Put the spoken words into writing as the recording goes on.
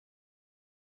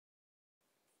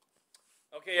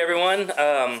Okay everyone,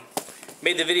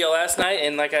 made the video last night,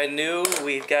 and like I knew,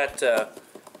 we've got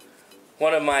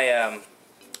one of my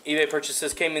eBay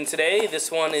purchases came in today. This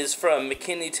one is from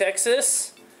McKinney,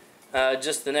 Texas,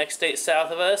 just the next state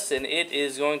south of us, and it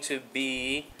is going to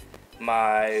be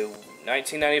my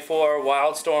 1994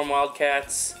 Wildstorm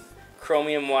WildC.A.T.S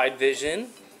Chromium Wide Vision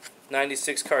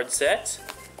 96 card set.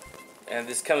 And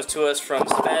this comes to us from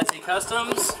Spazzy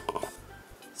Customs.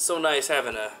 So nice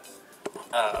having a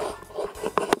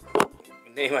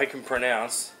name I can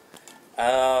pronounce.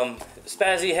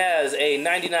 Spazzy has a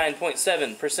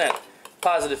 99.7%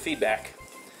 positive feedback.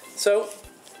 So,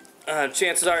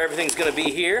 chances are everything's going to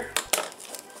be here.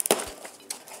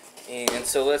 And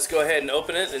so let's go ahead and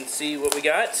open it and see what we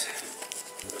got.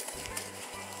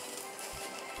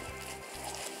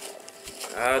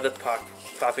 The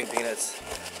popping peanuts.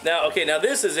 Now, okay, now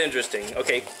this is interesting.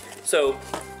 Okay, so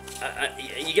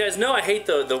you guys know I hate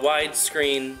the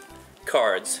widescreen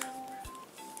cards,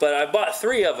 but I bought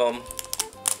 3 of them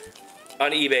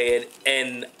on eBay,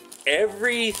 and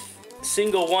every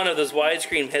single one of those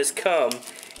widescreen has come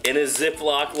in a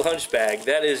Ziploc lunch bag.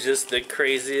 That is just the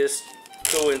craziest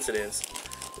coincidence.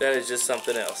 That is just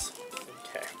something else.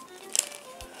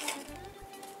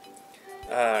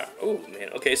 Oh man,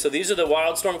 okay, so these are the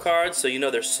Wildstorm cards, so you know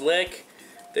they're slick,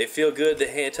 they feel good to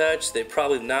hand touch. They've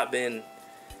probably not been,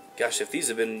 gosh, if these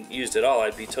have been used at all,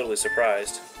 I'd be totally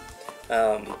surprised,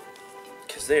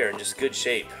 because they are in just good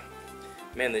shape.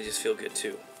 Man, they just feel good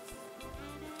too.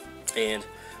 And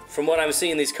from what I'm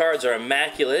seeing, these cards are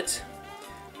immaculate.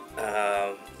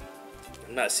 I'm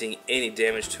not seeing any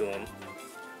damage to them,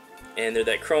 and they're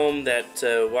that chrome that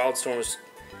Wildstorms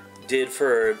did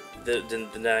for the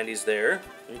 90s there.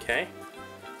 Okay,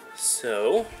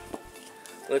 so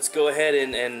let's go ahead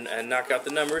and knock out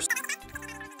the numbers.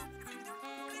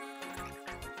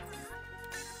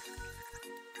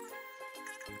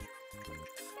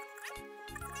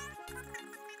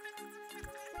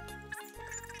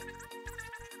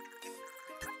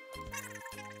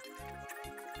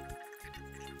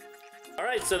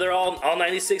 Alright, so they're all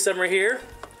 96 of them are here.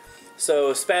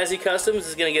 So Spazzy Customs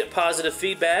is going to get positive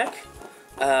feedback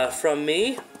from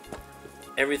me.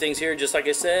 Everything's here just like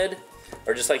I said,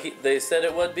 or just like they said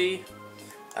it would be.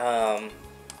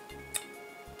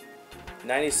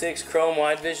 96 Chrome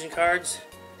Wide Vision cards.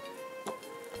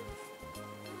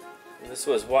 This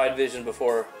was Wide Vision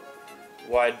before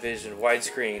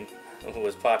widescreen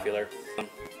was popular.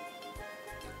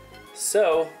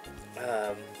 So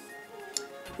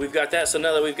we've got that. So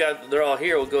now that they're all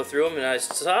here, we'll go through them. And I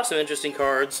saw some interesting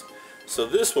cards. So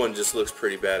this one just looks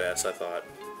pretty badass, I thought.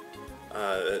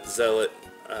 Zealot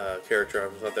character, I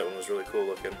thought that one was really cool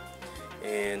looking.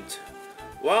 And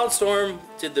Wildstorm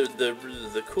did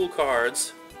the cool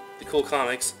cards, the cool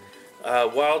comics.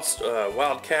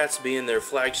 WildC.A.T.S being their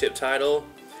flagship title,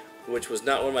 which was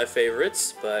not one of my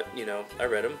favorites, but you know, I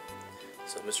read them.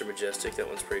 So Mr. Majestic, that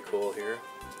one's pretty cool here.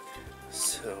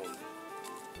 So,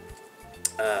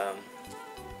 wow,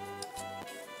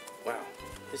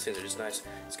 these things are just nice.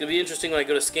 It's going to be interesting when I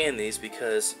go to scan these,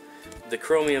 because the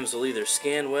chromiums will either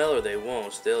scan well or they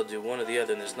won't. They'll do one or the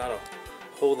other, and there's not a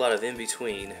whole lot of in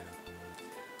between.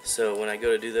 So when I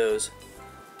go to do those,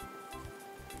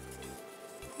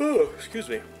 oh, excuse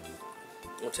me,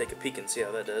 we'll take a peek and see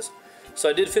how that does. So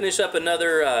I did finish up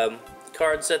another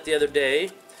card set the other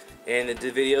day, and it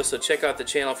did video, so check out the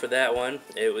channel for that one.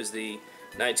 It was the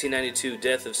 1992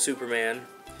 Death of Superman.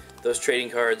 Those trading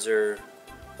cards are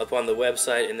up on the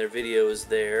website, and their video is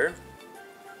there.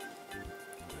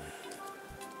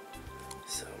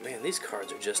 So man, these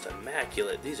cards are just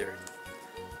immaculate. These are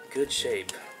good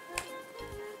shape.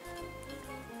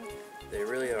 They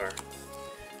really are.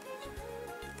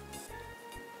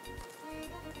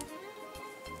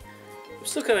 I'm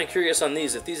still kind of curious on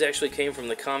these, if these actually came from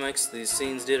the comics, these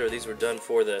scenes did, or these were done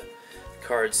for the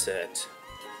card set.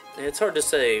 And it's hard to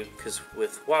say, because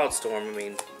with Wildstorm, I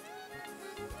mean,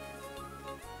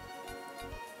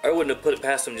 I wouldn't have put it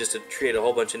past them just to create a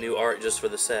whole bunch of new art just for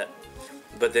the set.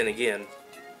 But then again,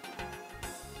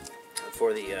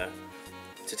 for the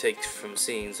to take from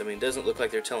scenes, I mean, it doesn't look like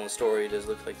they're telling a story. It does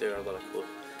look like there are a lot of cool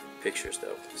pictures,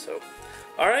 though. So,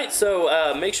 all right.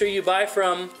 So make sure you buy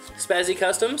from Spazzy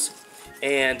Customs,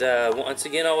 and once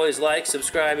again, always like,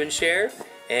 subscribe, and share.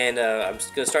 And I'm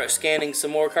just gonna start scanning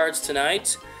some more cards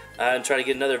tonight, and try to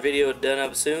get another video done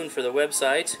up soon for the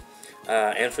website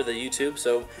and for the YouTube.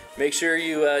 So make sure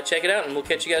you check it out, and we'll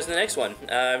catch you guys in the next one.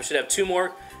 We should have 2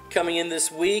 more coming in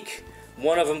this week.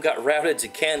 One of them got routed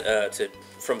to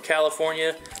from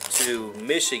California to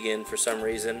Michigan for some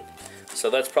reason, so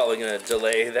that's probably going to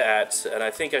delay that. And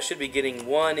I think I should be getting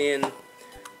one in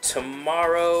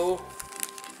tomorrow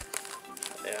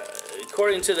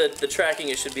according to the tracking,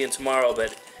 it should be in tomorrow,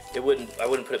 but I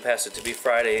wouldn't put it past it to be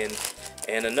Friday.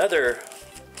 And another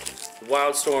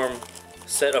Wildstorm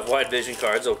set of wide vision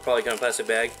cards. They'll probably come in a plastic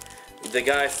bag. The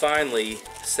guy finally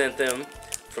sent them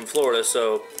from Florida,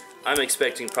 so I'm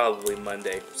expecting probably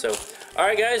Monday. So, all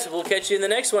right, guys, we'll catch you in the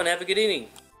next one. Have a good evening.